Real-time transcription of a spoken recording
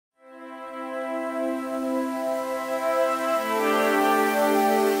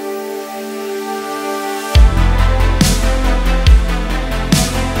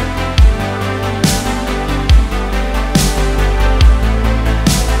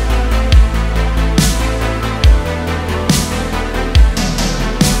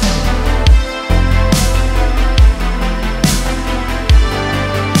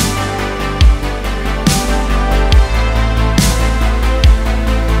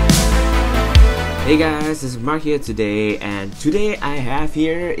Hey guys, this is Mark here today, and today I have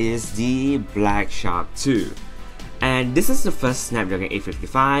here is the BlackShark 2. And this is the first Snapdragon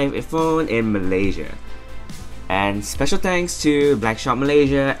 855 phone in Malaysia. And special thanks to BlackShark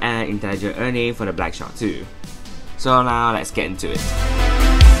Malaysia and Intelligent Earning for the BlackShark 2. So now let's get into it.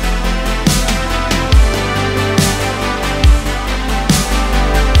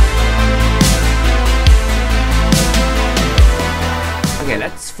 Okay,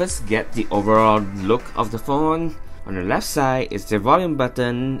 let's first get the overall look of the phone. On the left side is the volume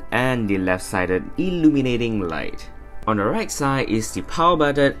button and the left-sided illuminating light. On the right side is the power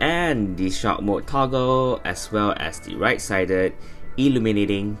button and the short mode toggle, as well as the right-sided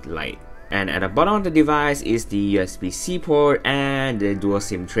illuminating light. And at the bottom of the device is the USB-C port and the dual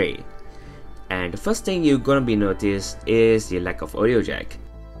SIM tray. And the first thing you're gonna be noticed is the lack of audio jack.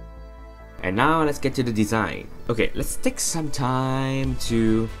 And now let's get to the design. Okay, let's take some time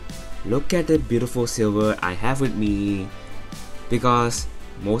to look at the beautiful silver I have with me, because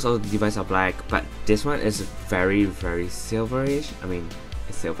most of the devices are black, but this one is very silverish. I mean,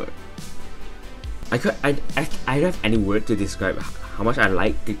 it's silver. I don't have any word to describe how much I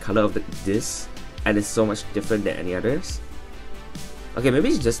like the color of this, and it's so much different than any others. Okay, maybe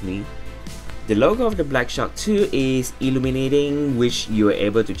it's just me. The logo of the BlackShark 2 is illuminating, which you are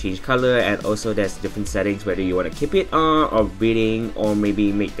able to change color, and also there's different settings whether you want to keep it on or reading, or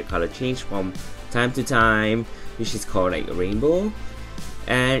maybe make the color change from time to time, which is called like a rainbow.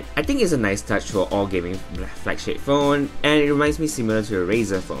 And I think it's a nice touch for all gaming flagship phone, and it reminds me similar to a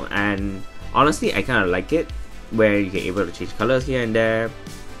Razer phone, and honestly I kind of like it where you get able to change colors here and there.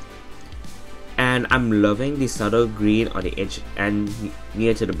 And I'm loving the subtle green on the edge and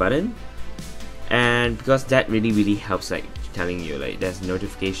near to the button. And because that really helps, like telling you like there's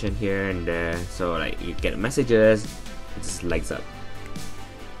notification here and there, so like you get messages, it just lights up.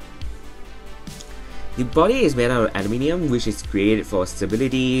 The body is made out of aluminium, which is created for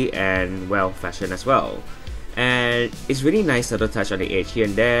stability and well, fashion as well. And it's really nice subtle touch on the edge here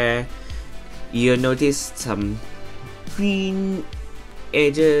and there. You'll notice some green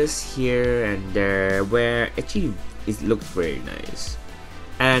edges here and there where actually it looks very nice.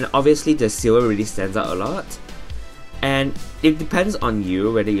 And obviously the silver really stands out a lot, and it depends on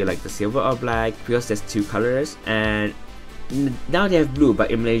you whether you like the silver or black, because there's two colors, and now they have blue,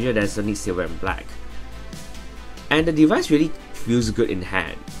 but in Malaysia there's only silver and black. And the device really feels good in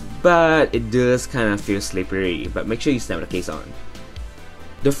hand, but it does kind of feel slippery, but make sure you snap the case on.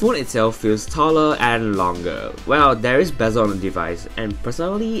 The phone itself feels taller and longer. Well, there is bezel on the device, and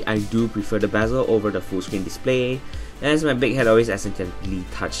personally I do prefer the bezel over the full screen display, as my big head always accidentally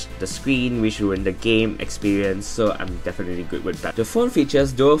touched the screen, which ruined the game experience, so I'm definitely good with that. The phone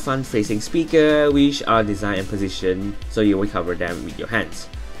features dual front-facing speakers, which are designed and positioned so you will cover them with your hands.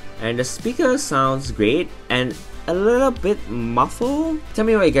 And the speaker sounds great and a little bit muffled. Tell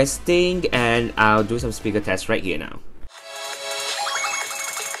me what you guys think, and I'll do some speaker tests right here now.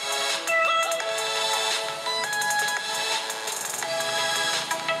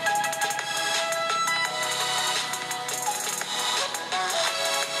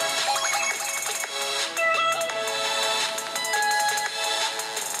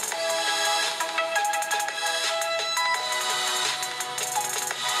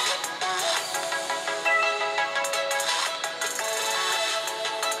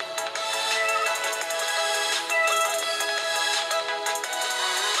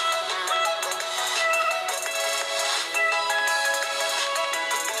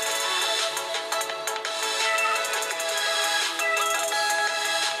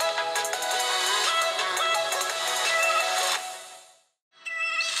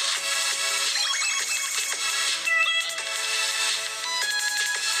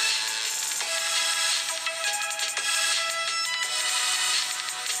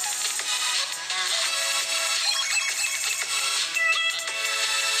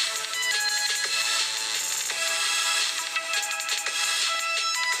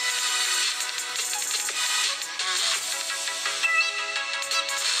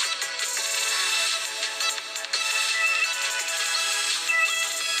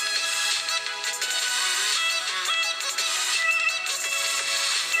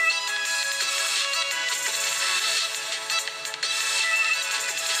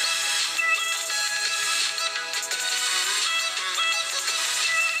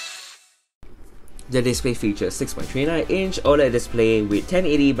 The display features 6.39-inch OLED display with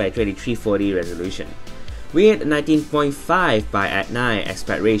 1080 by 2340 resolution, with 19.5 by at 9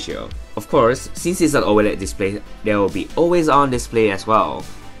 aspect ratio. Of course, since it's an OLED display, there will be always-on display as well,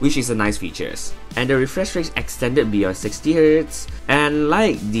 which is a nice feature. and the refresh rate extended beyond 60Hz, and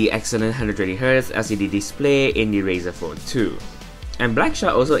like the excellent 120Hz LCD display in the Razer Phone 2. And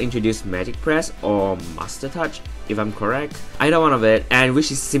BlackShark also introduced Magic Press or Master Touch, if I'm correct, either one of it, and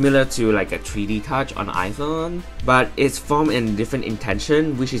which is similar to like a 3D touch on iPhone, but it's formed in different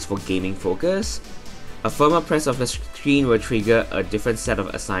intention, which is for gaming focus. A firmer press of the screen will trigger a different set of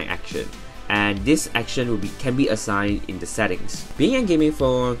assigned action, and this action can be assigned in the settings. Being a gaming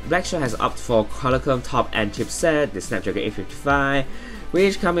phone, BlackShark has opted for Qualcomm top-end chipset, the Snapdragon 855,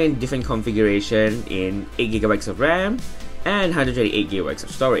 which come in different configuration in 8GB of RAM and 128GB of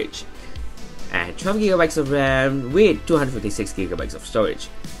storage, and 12GB of RAM with 256GB of storage,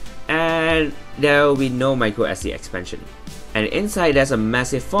 and there will be no microSD expansion. And inside there's a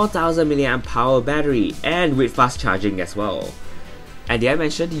massive 4000 mAh power battery and with fast charging as well. And did I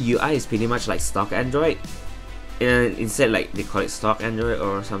mention the UI is pretty much like stock Android? Instead, like they call it stock Android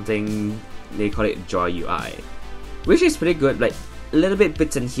or something, they call it Joy UI, which is pretty good. Like a little bit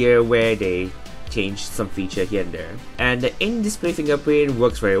bits in here where they change some feature here and there. And the in-display fingerprint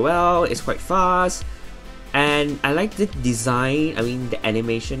works very well, it's quite fast, and I like the design, I mean the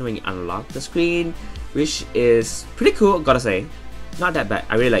animation when you unlock the screen, which is pretty cool, gotta say. Not that bad,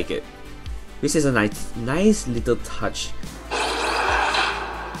 I really like it. This is a nice little touch.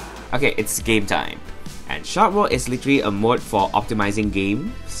 Okay, it's game time. And Short Mode is literally a mode for optimizing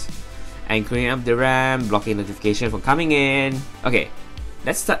games and cleaning up the RAM, blocking notification from coming in. Okay,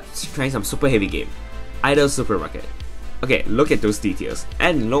 let's start trying some super heavy game. Idle Supermarket. Okay, look at those details.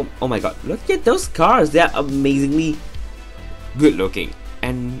 And no, oh my god, look at those cars. They're amazingly good looking.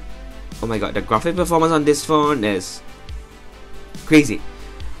 And oh my god, the graphic performance on this phone is crazy.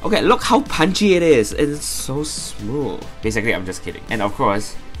 Okay, look how punchy it is. It's so smooth. Basically, I'm just kidding. And of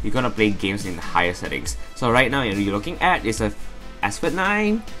course, you're gonna play games in the higher settings. So right now, you're looking at is a Aspect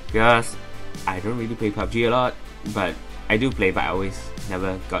 9, because I don't really play PUBG a lot, but I do play, but I always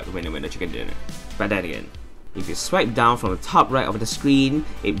never got winner chicken dinner. But then again, if you swipe down from the top right of the screen,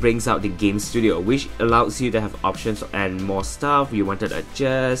 it brings out the Game Studio, which allows you to have options and more stuff you wanted to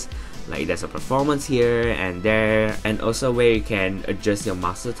adjust. Like there's a performance here and there, and also where you can adjust your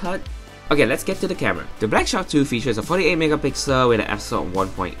master touch. Okay, let's get to the camera. The BlackShark 2 features a 48MP with an f-stop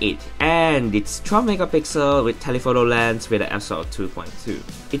 1.8, and it's 12MP with telephoto lens with an f-stop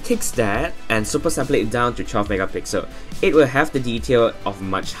 2.2. It takes that and super sample it down to 12MP. It will have the detail of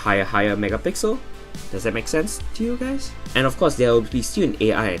much higher megapixel. Does that make sense to you guys? And of course, there will be still in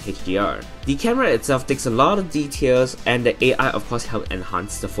AI and HDR. The camera itself takes a lot of details, and the AI of course help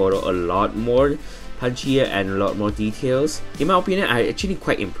enhance the photo a lot more punchier and a lot more details. In my opinion, I'm actually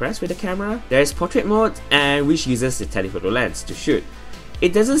quite impressed with the camera. There is portrait mode, and which uses the telephoto lens to shoot.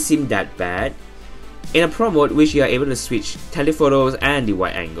 It doesn't seem that bad. In a pro mode, which you are able to switch telephotos and the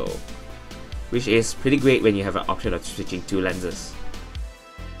wide angle, which is pretty great when you have an option of switching two lenses.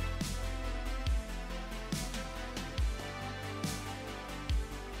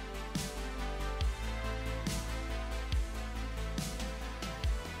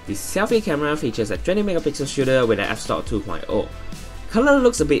 The selfie camera features a 20MP shooter with an f-stop 2.0. Color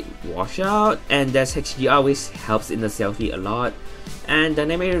looks a bit washed out, and there's HDR which helps in the selfie a lot, and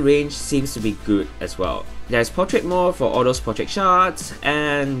dynamic range seems to be good as well. There's portrait mode for all those portrait shots,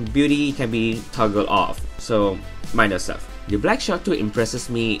 and beauty can be toggled off, so minor stuff. The BlackShark 2 impresses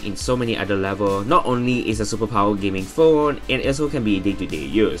me in so many other levels. Not only is a superpower gaming phone, it also can be day-to-day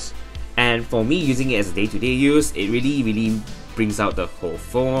use. And for me, using it as day-to-day use, it really brings out the whole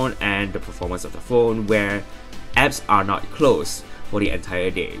phone and the performance of the phone, where apps are not closed for the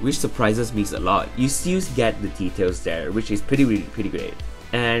entire day, which surprises me a lot. You still get the details there, which is pretty great.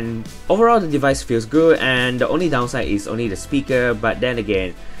 And overall, the device feels good, and the only downside is only the speaker, but then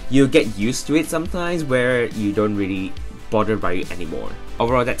again, you get used to it sometimes where you don't really bother by it anymore.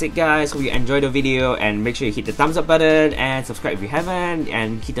 Overall, that's it guys. Hope you enjoyed the video, and make sure you hit the thumbs up button and subscribe if you haven't,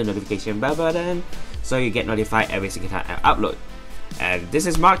 and hit the notification bell button so you get notified every single time I upload. And this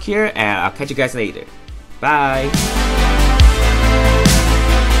is Mark here, and I'll catch you guys later. Bye!